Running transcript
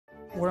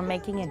We're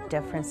making a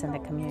difference in the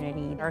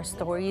community. Our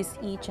stories,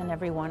 each and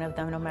every one of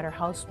them, no matter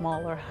how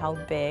small or how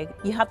big,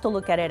 you have to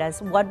look at it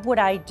as what would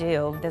I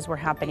do if this were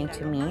happening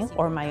to me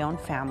or my own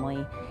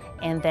family,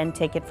 and then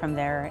take it from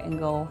there and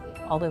go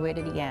all the way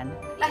to the end.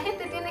 La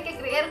gente tiene que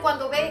creer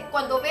cuando ve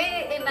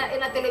en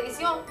la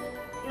televisión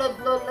los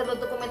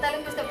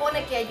documentales que usted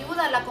pone que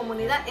ayuda a la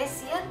comunidad, es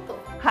cierto.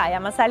 Hi,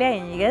 I'm Azalea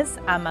Iñiguez.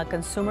 I'm a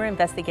consumer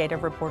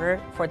investigative reporter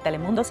for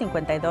Telemundo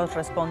 52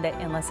 Responde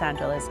in Los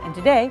Angeles. And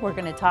today we're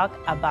going to talk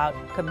about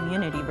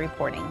community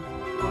reporting.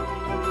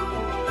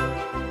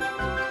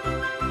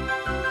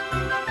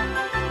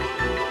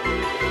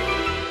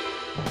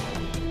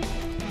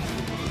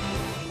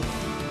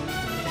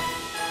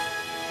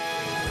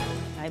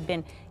 I've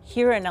been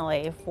here in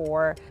LA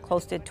for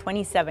close to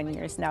 27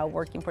 years now,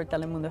 working for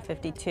Telemundo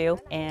 52,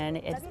 and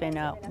it's been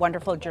a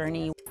wonderful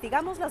journey.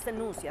 Investigamos las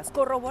denuncias,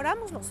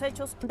 corroboramos los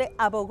hechos donde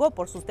abogó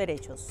por sus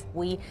derechos.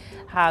 We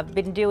have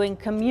been doing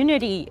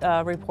community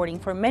reporting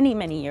for many,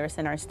 many years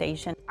in our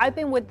station. I've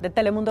been with the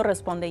Telemundo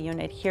Responde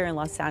unit here in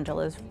Los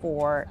Angeles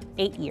for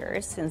 8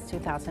 years, since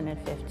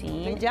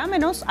 2015.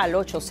 Llámenos al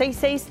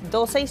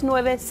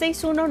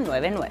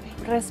 866-269-6199.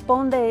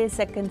 Responde is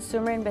a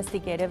consumer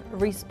investigative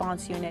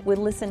response unit. We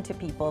listen to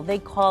people. They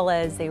call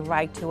us, they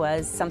write to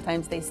us.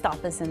 Sometimes they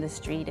stop us in the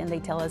street and they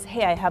tell us,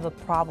 hey, I have a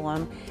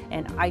problem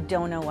and I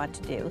don't know what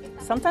to do.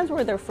 Sometimes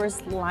we're their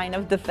first line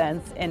of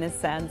defense, in a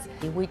sense.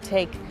 We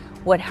take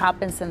what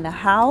happens in the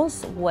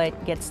house, what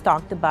gets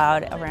talked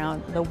about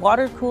around the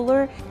water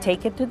cooler,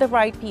 take it to the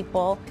right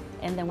people,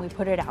 and then we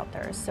put it out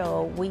there.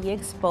 So we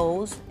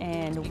expose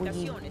and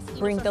we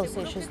bring those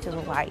issues to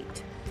the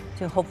light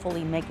to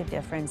hopefully make a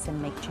difference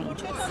and make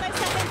changes.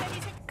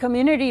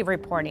 Community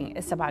reporting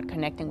is about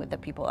connecting with the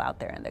people out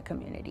there in the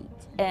community.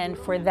 And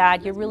for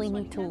that, you really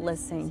need to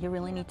listen. You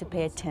really need to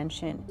pay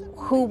attention.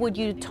 Who would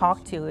you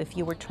talk to if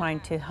you were trying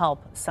to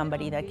help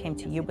somebody that came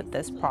to you with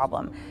this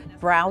problem?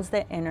 Browse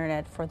the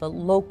internet for the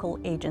local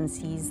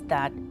agencies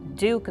that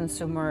do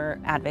consumer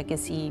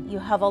advocacy. You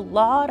have a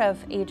lot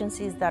of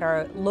agencies that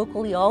are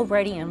locally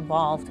already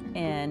involved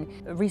in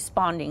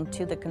responding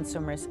to the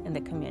consumers in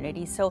the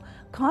community. So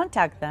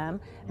contact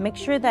them, make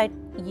sure that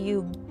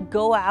you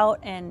go out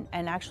and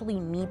actually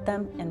meet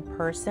them in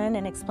person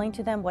and explain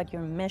to them what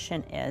your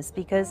mission is,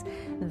 because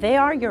they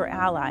are your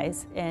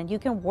allies and you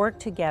can work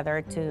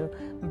together to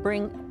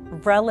bring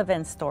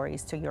relevant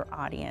stories to your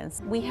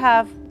audience. We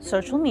have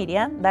social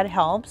media that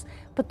helps.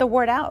 Put the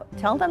word out.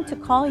 Tell them to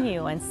call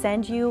you and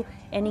send you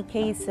any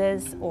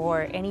cases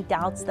or any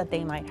doubts that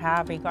they might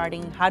have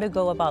regarding how to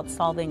go about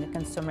solving a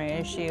consumer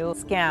issue,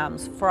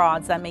 scams,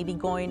 frauds that may be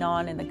going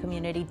on in the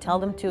community. Tell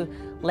them to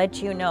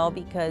let you know,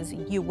 because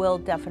you will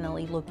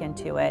definitely look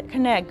into it.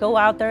 Connect, go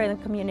out there in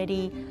the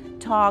community,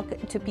 talk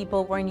to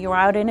people when you're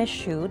out in a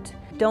shoot.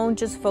 Don't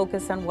just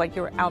focus on what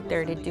you're out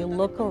there to do.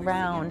 Look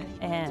around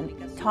and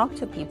talk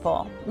to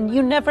people.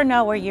 You never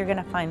know where you're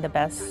gonna find the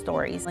best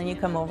stories. When you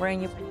come over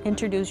and you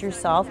introduce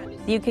yourself,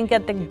 you can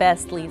get the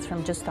best leads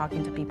from just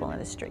talking to people in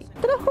the street.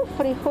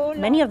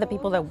 Many of the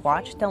people that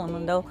watch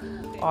Telemundo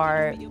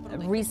are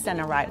recent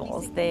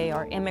arrivals. They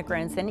are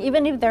immigrants, and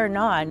even if they're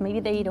not,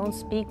 maybe they don't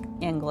speak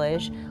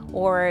English,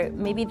 or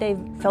maybe they've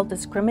felt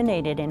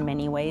discriminated in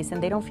many ways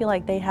and they don't feel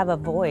like they have a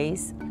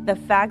voice. The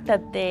fact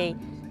that they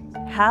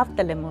have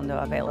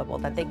Telemundo available,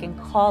 that they can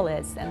call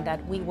us and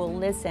that we will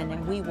listen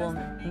and we will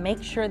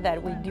make sure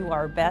that we do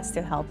our best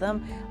to help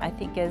them, I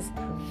think is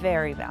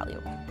very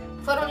valuable.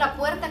 Fueron la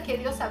puerta que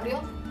Dios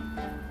abrió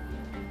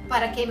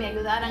para que me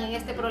ayudaran en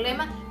este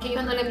problema que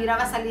yo no le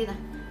miraba salida.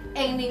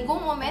 En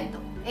ningún momento,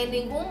 en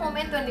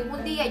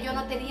ningún día yo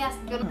no tenía,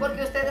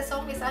 porque ustedes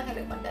son mis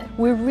ángeles.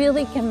 We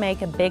really can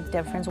make a big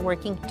difference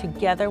working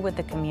together with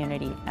the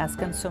community as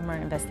consumer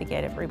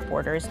investigative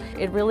reporters.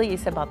 It really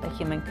is about the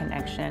human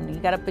connection.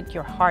 You got to put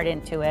your heart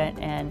into it,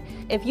 and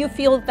if you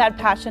feel that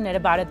passionate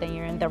about it, then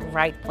you're in the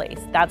right place.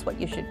 That's what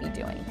you should be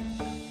doing.